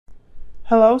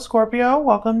Hello, Scorpio.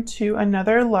 Welcome to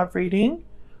another love reading.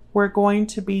 We're going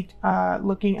to be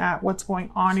looking at what's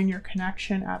going on in your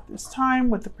connection at this time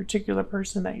with the particular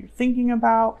person that you're thinking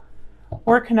about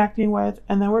or connecting with.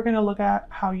 And then we're going to look at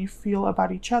how you feel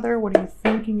about each other. What are you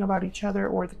thinking about each other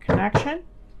or the connection?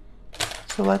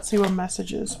 So let's see what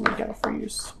messages we get for you,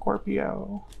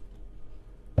 Scorpio.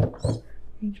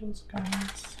 Angels,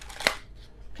 guides.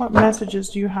 What messages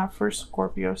do you have for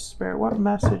Scorpio Spirit? What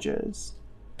messages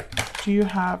do you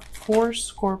have for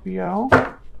Scorpio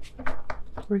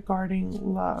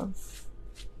regarding love?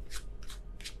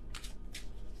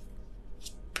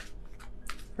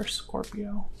 For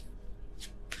Scorpio.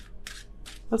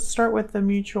 Let's start with the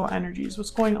mutual energies.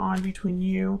 What's going on between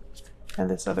you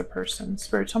and this other person?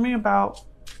 Spirit, tell me about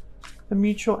the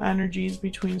mutual energies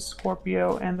between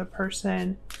Scorpio and the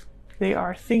person they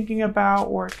are thinking about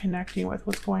or connecting with.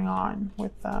 What's going on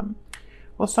with them?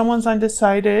 Well, someone's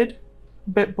undecided, a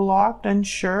bit blocked,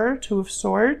 unsure, Two of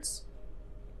Swords.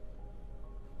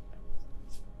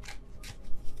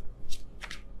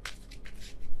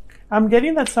 I'm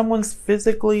getting that someone's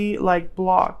physically like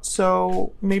blocked.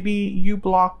 So maybe you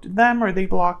blocked them or they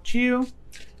blocked you.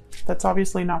 That's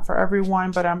obviously not for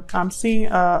everyone, but I'm seeing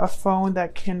a phone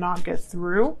that cannot get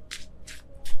through.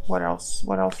 What else?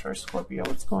 What else for Scorpio?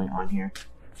 What's going on here?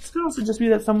 This could also just be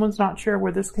that someone's not sure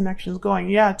where this connection is going.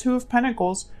 Yeah, Two of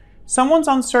Pentacles. Someone's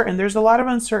uncertain. There's a lot of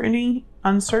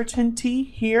uncertainty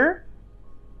here.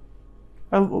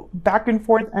 A back and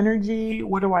forth energy.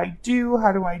 What do I do?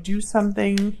 How do I do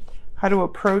something? How to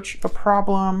approach a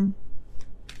problem?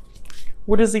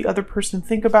 What does the other person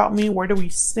think about me? Where do we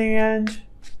stand?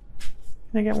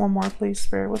 Can I get one more, please,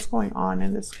 Spirit? What's going on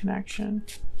in this connection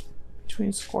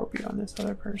between Scorpio and this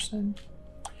other person?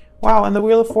 Wow, and the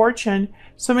Wheel of Fortune.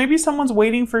 So maybe someone's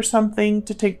waiting for something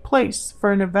to take place,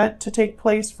 for an event to take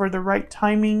place, for the right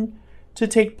timing to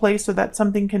take place so that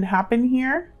something can happen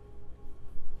here.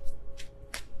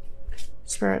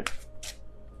 Spirit,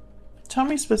 tell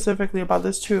me specifically about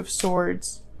this Two of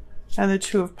Swords and the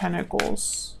Two of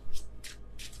Pentacles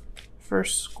for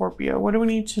Scorpio. What do we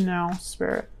need to know,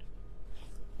 Spirit?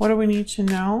 What do we need to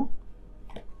know?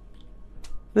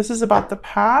 This is about the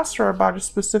past or about a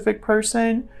specific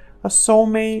person, a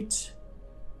soulmate.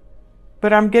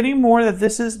 But I'm getting more that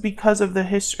this is because of the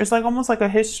history. It's like almost like a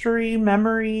history,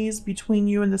 memories between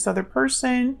you and this other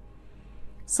person.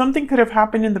 Something could have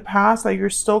happened in the past that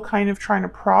you're still kind of trying to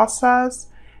process.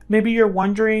 Maybe you're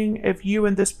wondering if you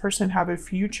and this person have a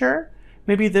future.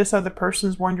 Maybe this other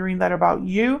person's wondering that about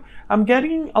you. I'm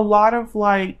getting a lot of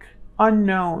like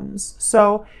unknowns.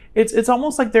 So it's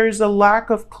almost like there's a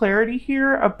lack of clarity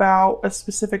here about a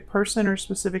specific person or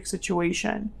specific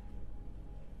situation.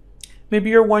 Maybe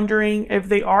you're wondering if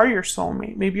they are your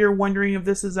soulmate. Maybe you're wondering if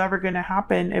this is ever going to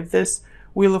happen, if this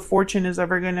Wheel of Fortune is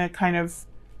ever going to kind of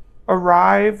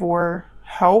arrive or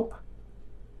help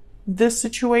this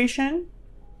situation.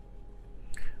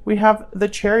 We have the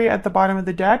Chariot at the bottom of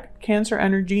the deck, Cancer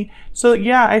energy. So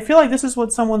yeah, I feel like this is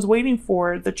what someone's waiting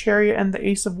for, the Chariot and the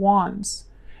Ace of Wands.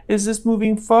 Is this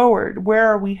moving forward? Where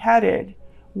are we headed?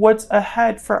 What's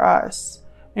ahead for us?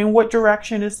 In what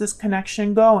direction is this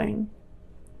connection going?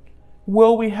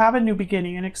 Will we have a new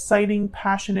beginning, an exciting,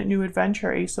 passionate new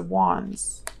adventure, Ace of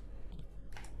Wands?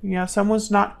 Yeah,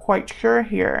 someone's not quite sure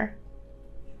here.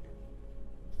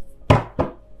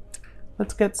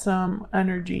 Let's get some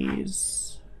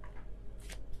energies.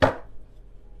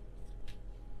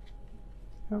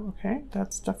 Okay,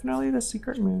 that's definitely the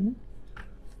Secret Moon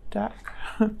deck.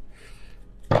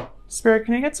 Spirit,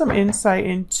 can I get some insight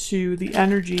into the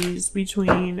energies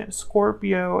between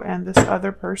Scorpio and this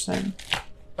other person?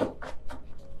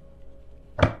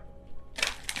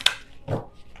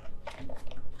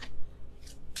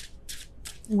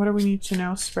 What do we need to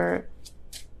know, Spirit?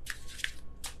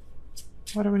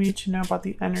 What do we need to know about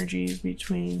the energies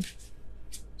between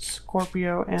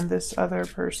Scorpio and this other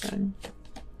person?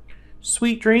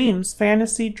 Sweet dreams,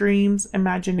 fantasy dreams,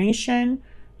 imagination.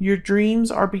 Your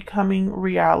dreams are becoming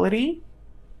reality.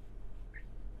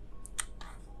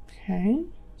 Okay.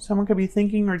 Someone could be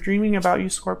thinking or dreaming about you,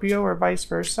 Scorpio, or vice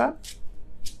versa.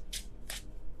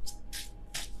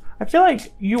 I feel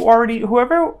like you already,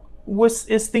 whoever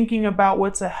is thinking about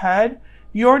what's ahead,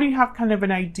 you already have kind of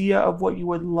an idea of what you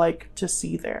would like to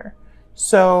see there.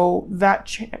 So that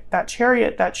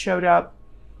Chariot that showed up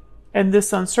and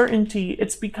this uncertainty,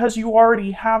 it's because you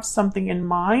already have something in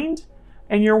mind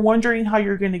and you're wondering how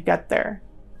you're going to get there.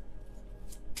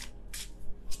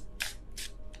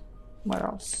 What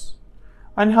else?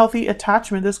 Unhealthy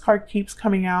attachment. This card keeps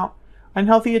coming out.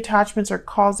 Unhealthy attachments are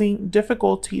causing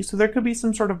difficulty. So there could be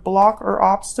some sort of block or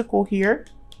obstacle here.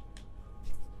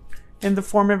 in the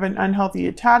form of an unhealthy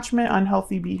attachment,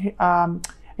 unhealthy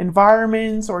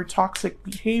environments, or toxic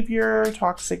behavior,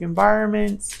 toxic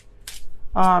environments.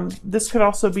 This could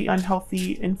also be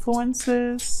unhealthy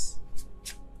influences.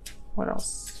 What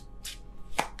else?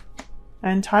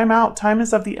 And time out. Time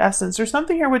is of the essence. There's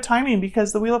something here with timing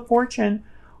because the Wheel of Fortune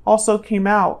also came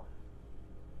out.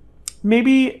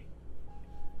 Maybe,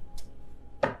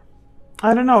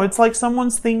 I don't know. It's like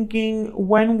someone's thinking,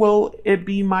 when will it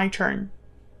be my turn?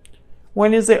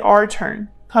 When is it our turn?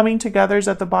 Coming together is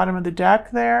at the bottom of the deck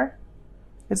there.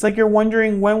 It's like you're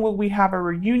wondering, when will we have a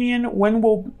reunion? When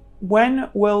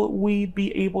will we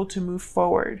be able to move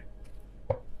forward?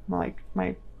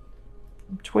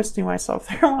 I'm twisting myself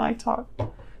there while I talk.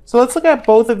 So let's look at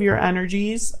both of your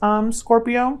energies,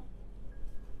 Scorpio.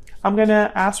 I'm going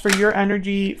to ask for your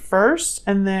energy first,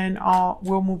 and then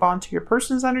we'll move on to your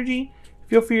person's energy.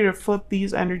 Feel free to flip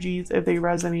these energies if they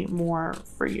resonate more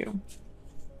for you.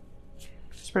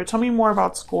 Spirit, tell me more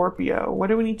about Scorpio. What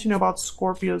do we need to know about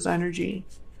Scorpio's energy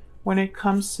when it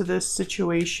comes to this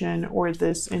situation or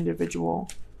this individual?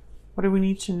 What do we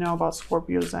need to know about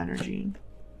Scorpio's energy?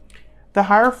 The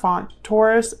Hierophant,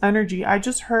 Taurus energy. I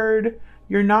just heard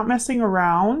you're not messing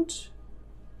around.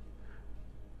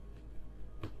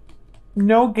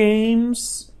 No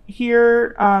games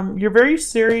here. You're very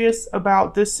serious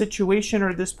about this situation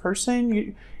or this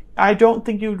person. I don't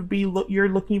think you would be, you're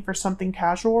looking for something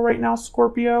casual right now,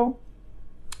 Scorpio.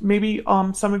 Maybe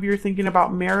some of you are thinking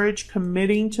about marriage,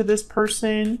 committing to this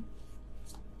person.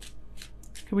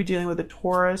 Could be dealing with a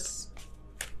Taurus.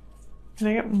 Can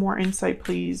I get more insight,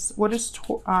 please? What is,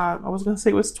 I was going to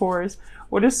say it was Taurus.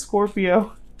 What is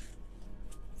Scorpio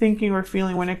thinking or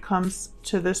feeling when it comes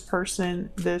to this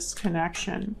person, this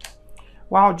connection?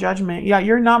 Wow, Judgment. Yeah,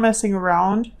 you're not messing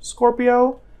around,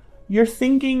 Scorpio. You're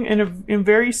thinking in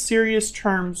very serious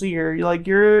terms here.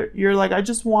 You're like, I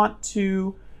just want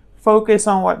to focus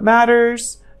on what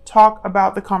matters, talk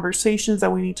about the conversations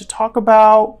that we need to talk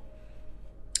about.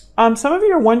 Some of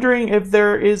you are wondering if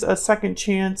there is a second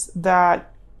chance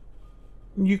that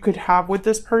you could have with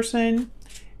this person,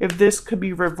 if this could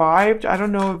be revived. I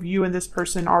don't know if you and this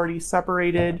person already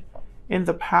separated in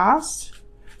the past,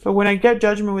 but when I get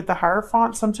Judgment with the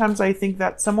Hierophant, sometimes I think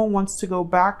that someone wants to go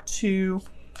back to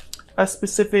a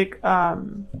specific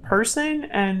person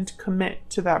and commit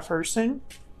to that person.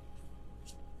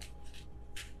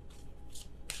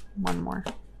 One more.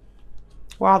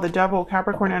 Wow, the Devil,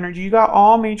 Capricorn energy. You got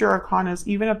all major arcanas,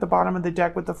 even at the bottom of the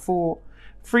deck with the Fool.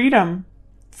 Freedom.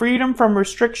 Freedom from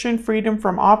restriction, freedom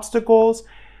from obstacles.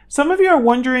 Some of you are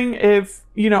wondering if,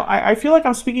 I feel like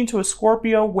I'm speaking to a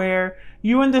Scorpio where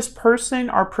you and this person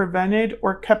are prevented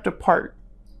or kept apart.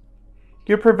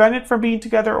 You're prevented from being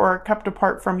together or kept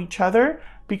apart from each other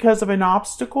because of an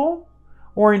obstacle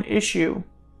or an issue.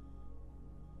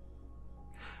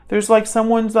 There's like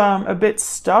someone's a bit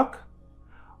stuck.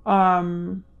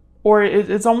 Or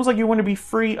it's almost like you want to be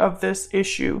free of this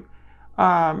issue.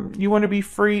 You want to be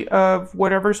free of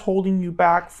whatever's holding you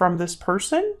back from this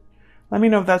person. Let me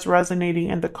know if that's resonating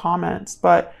in the comments.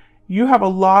 But you have a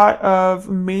lot of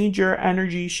major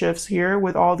energy shifts here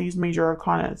with all these major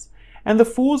arcanas. And the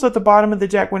Fool's at the bottom of the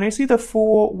deck. When I see the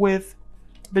Fool with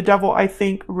the Devil, I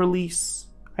think release.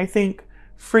 I think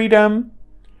freedom.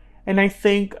 And I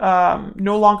think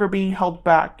no longer being held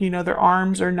back. Their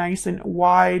arms are nice and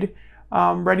wide,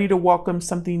 ready to welcome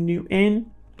something new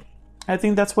in. I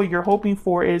think that's what you're hoping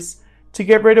for, is to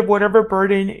get rid of whatever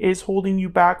burden is holding you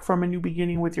back from a new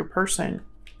beginning with your person.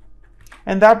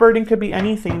 And that burden could be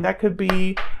anything. That could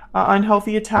be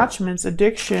unhealthy attachments,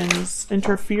 addictions,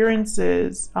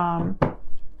 interferences,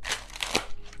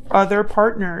 other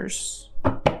partners.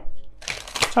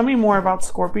 Tell me more about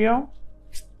Scorpio.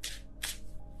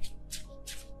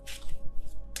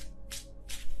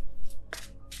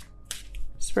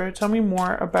 Spirit, tell me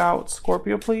more about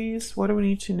Scorpio, please. What do we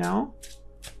need to know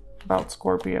about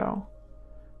Scorpio?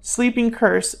 Sleeping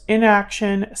curse,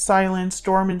 inaction, silence,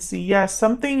 dormancy. Yes,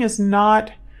 something is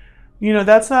not,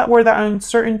 that's not where the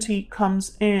uncertainty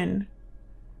comes in.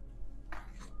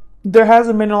 There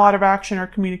hasn't been a lot of action or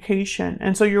communication.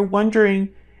 And so you're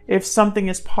wondering if something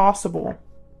is possible.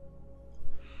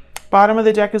 Bottom of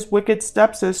the deck is wicked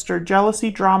stepsister, jealousy,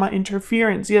 drama,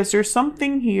 interference. Yes, there's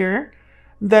something here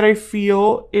that I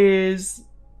feel is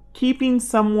keeping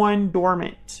someone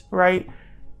dormant, right?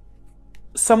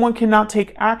 Someone cannot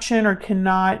take action or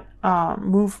cannot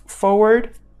move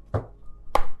forward.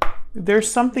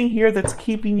 There's something here that's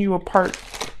keeping you apart.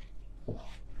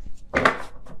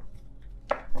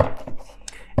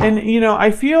 And, I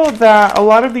feel that a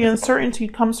lot of the uncertainty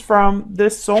comes from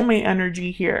this soulmate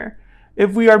energy here.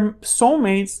 if we are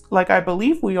soulmates, like I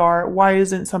believe we are, why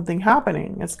isn't something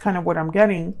happening? It's kind of what I'm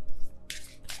getting.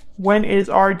 When is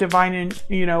our divine,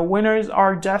 when is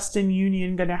our destined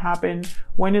union going to happen?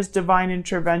 When is divine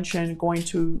intervention going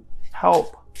to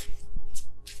help?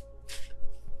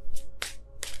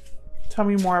 Tell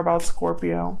me more about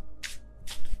Scorpio.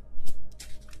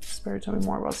 Spirit, tell me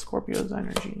more about Scorpio's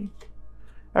energy.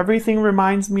 Everything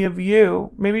reminds me of you.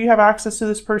 Maybe you have access to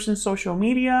this person's social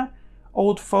media,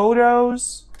 old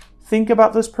photos. Think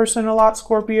about this person a lot,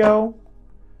 Scorpio.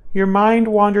 Your mind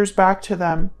wanders back to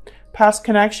them. Past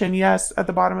connection, yes, at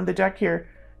the bottom of the deck here.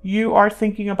 You are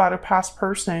thinking about a past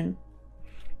person.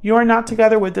 You are not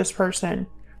together with this person,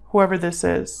 whoever this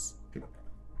is.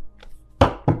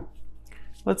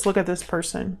 Let's look at this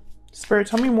person. Spirit,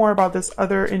 tell me more about this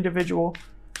other individual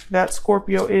that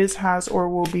Scorpio is, has, or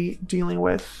will be dealing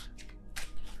with.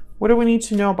 What do we need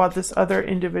to know about this other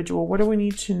individual? What do we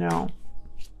need to know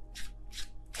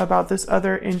about this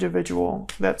other individual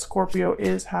that Scorpio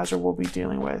is, has, or will be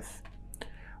dealing with?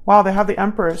 Wow, they have the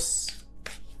Empress.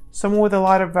 Someone with a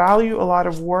lot of value, a lot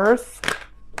of worth.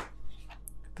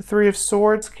 The Three of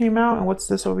Swords came out. And what's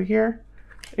this over here?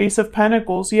 Ace of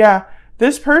Pentacles. Yeah,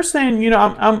 this person,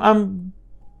 I'm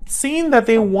seeing that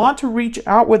they want to reach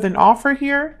out with an offer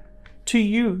here to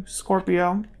you,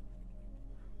 Scorpio.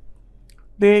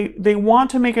 They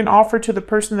want to make an offer to the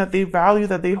person that they value,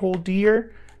 that they hold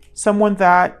dear. Someone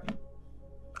that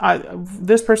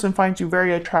this person finds you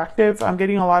very attractive. I'm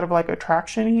getting a lot of like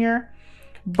attraction here,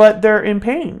 but they're in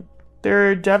pain.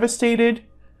 They're devastated,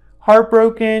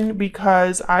 heartbroken,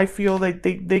 because I feel like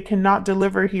they cannot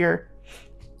deliver here.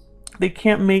 They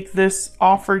can't make this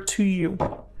offer to you.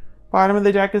 Bottom of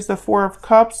the deck is the Four of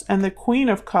Cups and the Queen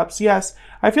of Cups. Yes,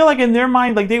 I feel like in their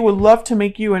mind, like they would love to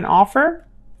make you an offer.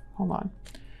 Hold on.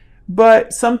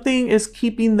 But something is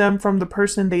keeping them from the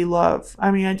person they love.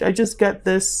 I mean, I just get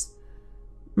this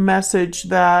message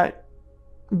that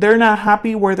they're not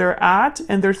happy where they're at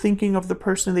and they're thinking of the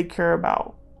person they care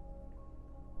about.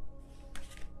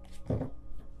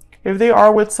 If they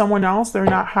are with someone else, they're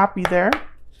not happy there.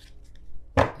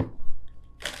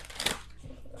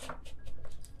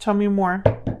 Tell me more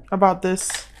about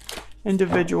this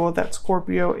individual that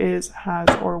Scorpio is, has,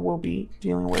 or will be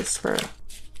dealing with, Spirit.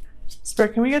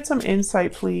 Spirit, can we get some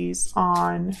insight, please,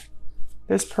 on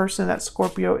this person that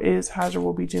Scorpio is, has, or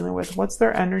will be dealing with? What's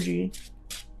their energy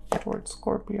towards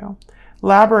Scorpio?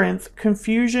 Labyrinth,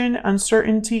 confusion,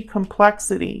 uncertainty,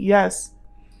 complexity. Yes,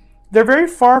 they're very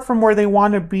far from where they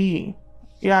want to be.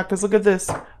 Yeah, because look at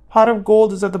this. Pot of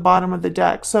gold is at the bottom of the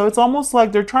deck. So it's almost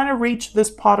like they're trying to reach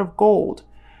this pot of gold,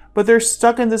 but they're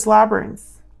stuck in this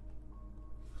labyrinth.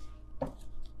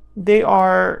 They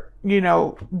are,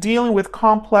 dealing with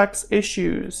complex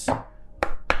issues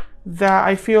that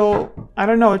I feel, I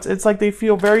don't know, it's like they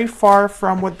feel very far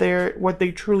from what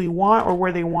they truly want or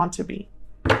where they want to be.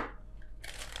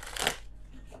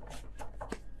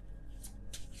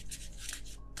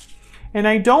 And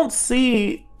I don't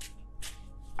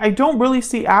really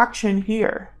see action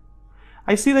here.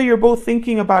 I see that you're both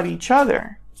thinking about each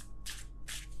other,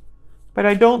 but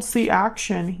I don't see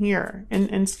action here.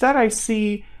 And instead I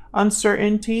see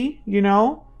uncertainty,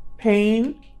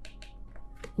 pain,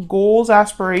 goals,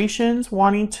 aspirations,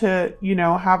 wanting to,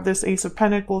 have this Ace of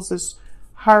Pentacles, this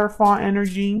Hierophant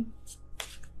energy.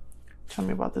 Tell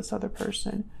me about this other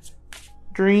person.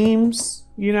 Dreams,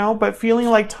 but feeling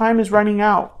like time is running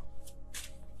out.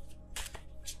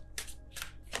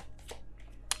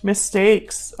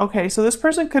 Mistakes. Okay, so this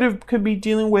person could be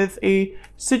dealing with a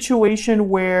situation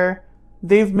where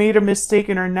they've made a mistake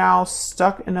and are now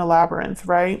stuck in a labyrinth,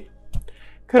 right?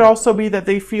 Could also be that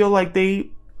they feel like they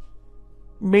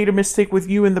made a mistake with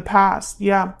you in the past.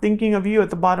 Yeah, thinking of you at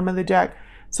the bottom of the deck.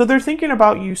 So they're thinking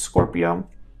about you, Scorpio.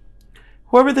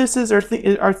 Whoever this is,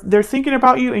 they're thinking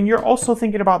about you, and you're also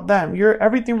thinking about them.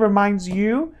 Everything reminds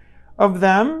you of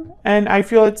them, and I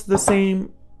feel it's the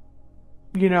same,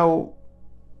 the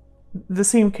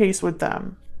same case with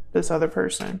them, this other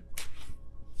person.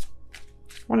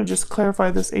 I want to just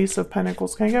clarify this Ace of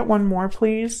Pentacles. Can I get one more,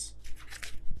 please?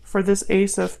 For this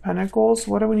Ace of Pentacles,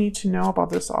 what do we need to know about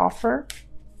this offer?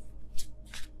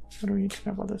 What do we need to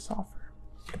know about this offer?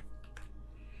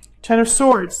 Ten of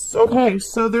Swords. Okay,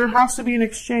 so there has to be an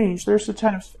exchange. There's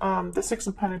the the Six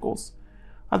of Pentacles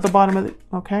at the bottom of the,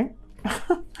 okay.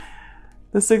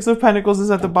 The Six of Pentacles is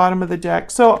at the bottom of the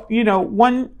deck. So,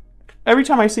 every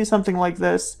time I see something like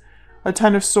this, a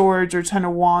Ten of Swords or Ten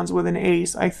of Wands with an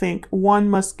ace, I think one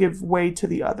must give way to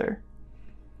the other.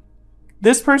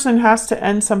 This person has to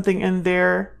end something in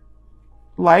their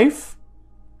life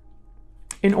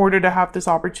in order to have this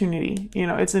opportunity.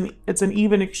 It's an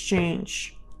even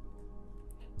exchange.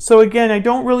 So again, I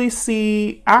don't really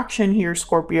see action here,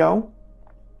 Scorpio.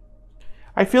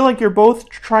 I feel like you're both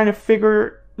trying to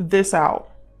figure this out,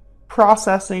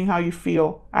 processing how you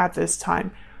feel at this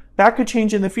time. That could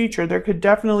change in the future. There could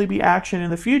definitely be action in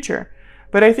the future.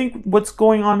 But I think what's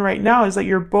going on right now is that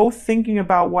you're both thinking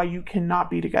about why you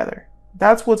cannot be together.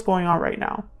 That's what's going on right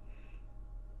now.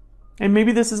 And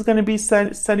maybe this is going to be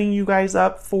setting you guys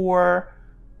up for,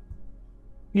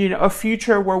 you know, a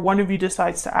future where one of you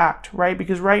decides to act, right?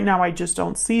 Because right now I just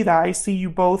don't see that. I see you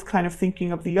both kind of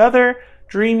thinking of the other,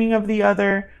 dreaming of the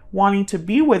other, wanting to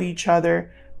be with each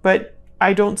other, but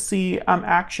I don't see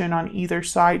action on either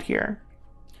side here.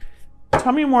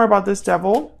 Tell me more about this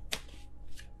devil,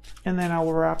 and then I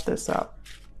will wrap this up.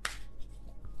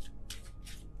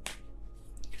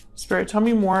 Spirit, tell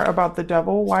me more about the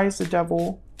devil. Why is the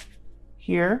devil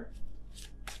here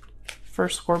for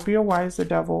Scorpio? Why is the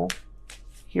devil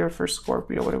here for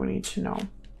Scorpio? What do we need to know?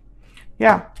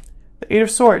 Yeah, the Eight of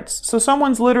Swords. So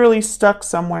someone's literally stuck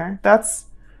somewhere. That's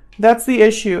the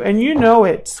issue. And you know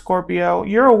it, Scorpio.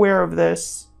 You're aware of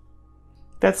this.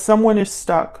 That someone is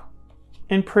stuck,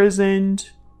 imprisoned,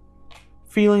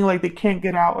 feeling like they can't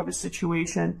get out of a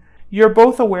situation. You're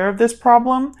both aware of this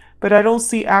problem, but I don't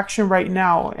see action right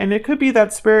now. And it could be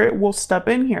that Spirit will step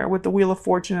in here with the Wheel of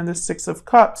Fortune and the Six of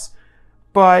Cups.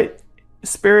 But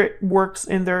Spirit works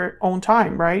in their own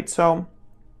time, right? So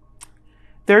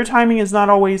their timing is not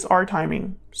always our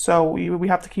timing. So we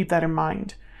have to keep that in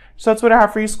mind. So that's what I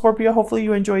have for you, Scorpio. Hopefully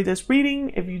you enjoyed this reading.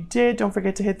 If you did, don't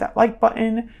forget to hit that like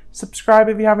button. Subscribe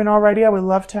if you haven't already. I would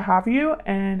love to have you.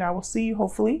 And I will see you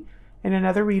hopefully in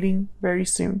another reading very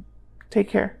soon. Take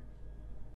care.